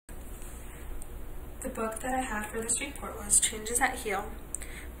The book that I had for this report was Changes That Heal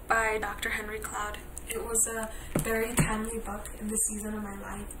by Dr. Henry Cloud. It was a very timely book in this season of my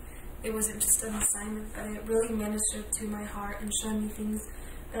life. It wasn't just an assignment, but it really ministered to my heart and showed me things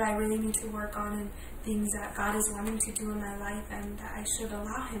that I really need to work on and things that God is wanting to do in my life and that I should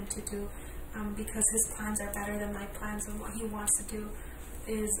allow Him to do because His plans are better than my plans, and what He wants to do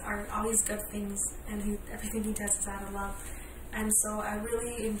are always good things, and everything He does is out of love. And so I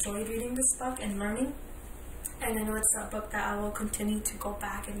really enjoyed reading this book and learning, and I know it's a book that I will continue to go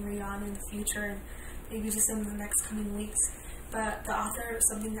back and read on in the future and maybe just in the next coming weeks. But the author,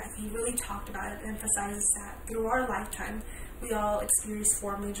 something that he really talked about and emphasizes that through our lifetime we all experience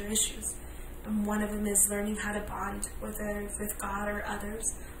 4 major issues. And one of them is learning how to bond, whether with God or others,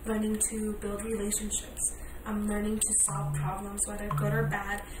 learning to build relationships, learning to solve problems, whether good or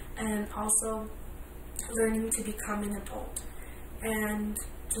bad, and also learning to become an adult. And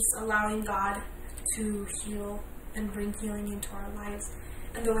just allowing God to heal and bring healing into our lives.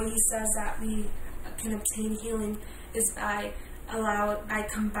 And the way he says that we can obtain healing is by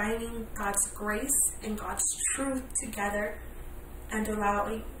combining God's grace and God's truth together and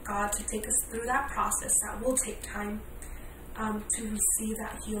allowing God to take us through that process that will take time to receive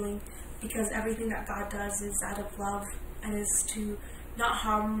that healing, because everything that God does is out of love and is to not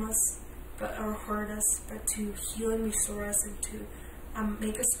harm us or hurt us, but to heal and restore us and to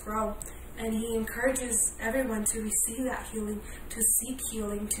make us grow. And he encourages everyone to receive that healing,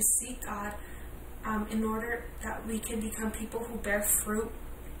 to seek God, in order that we can become people who bear fruit,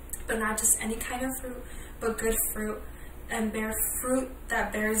 but not just any kind of fruit, but good fruit, and bear fruit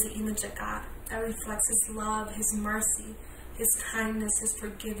that bears the image of God, that reflects His love, His mercy, His kindness, His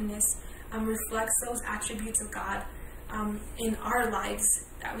forgiveness, reflects those attributes of God in our lives,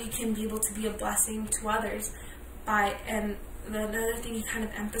 that we can be able to be a blessing to others and another thing he kind of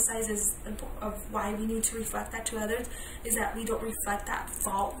emphasizes of why we need to reflect that to others is that we don't reflect that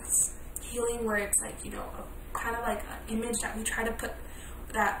false healing where it's like, kind of like an image that we try to put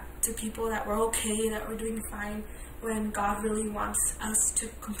that to people that we're okay, that we're doing fine, when God really wants us to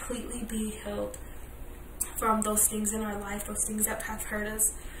completely be healed from those things in our life, those things that have hurt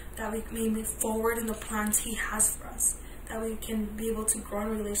us, that we may move forward in the plans He has for us, that we can be able to grow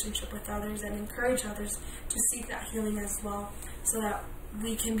in relationship with others and encourage others to seek that healing as well, so that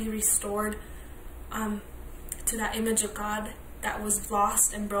we can be restored to that image of God that was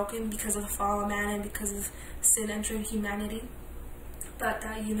lost and broken because of the fall of man and because of sin entering humanity, but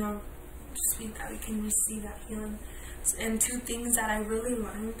that, that we can receive that healing. And 2 things that I really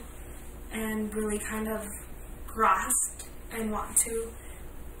learned and really kind of grasped and want to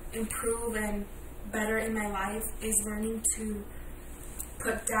improve and better in my life is learning to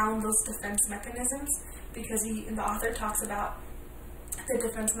put down those defense mechanisms, because the author talks about the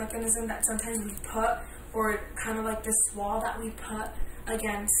defense mechanism that sometimes we put, or kind of like this wall that we put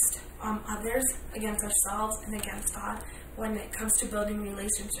against others, against ourselves, and against God when it comes to building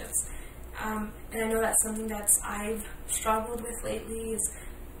relationships. And I know that's something that I've struggled with lately, is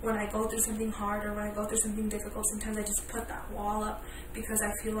when I go through something hard or when I go through something difficult, sometimes I just put that wall up because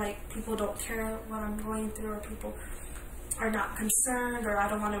I feel like people don't care what I'm going through, or people are not concerned, or I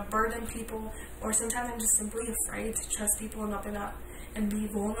don't want to burden people, or sometimes I'm just simply afraid to trust people and open up and be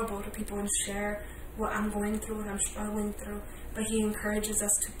vulnerable to people and share what I'm going through, what I'm struggling through. But he encourages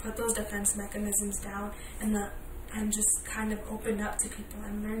us to put those defense mechanisms down and just kind of open up to people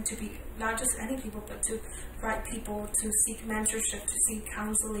and learn to be not just any people, but to right people, to seek mentorship, to seek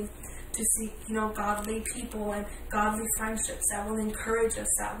counseling, to seek, godly people and godly friendships that will encourage us,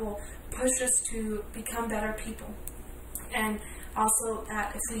 that will push us to become better people. And also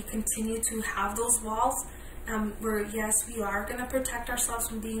that if we continue to have those walls, yes, we are going to protect ourselves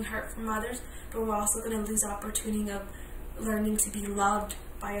from being hurt from others, but we're also going to lose opportunity of learning to be loved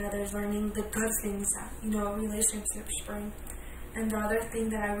by others, learning the good things that, relationships bring. And the other thing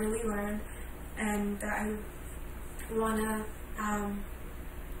that I really learned and that I want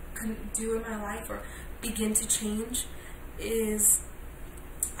to do in my life or begin to change is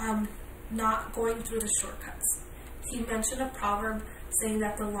not going through the shortcuts. He mentioned a proverb saying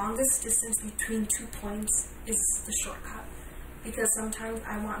that the longest distance between 2 points is the shortcut. Because sometimes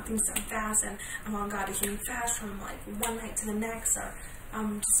I want things done fast, and I want God to heal me fast from like one night to the next, or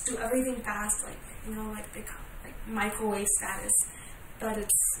just do everything fast, like microwave status.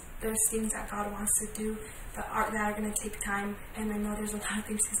 But there's things that God wants to do that are going to take time, and I know there's a lot of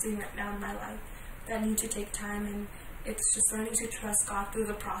things He's doing right now in my life that need to take time, and it's just learning to trust God through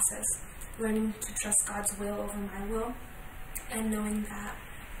the process, learning to trust God's will over my will, and knowing that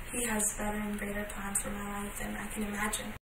He has better and greater plans for my life than I can imagine.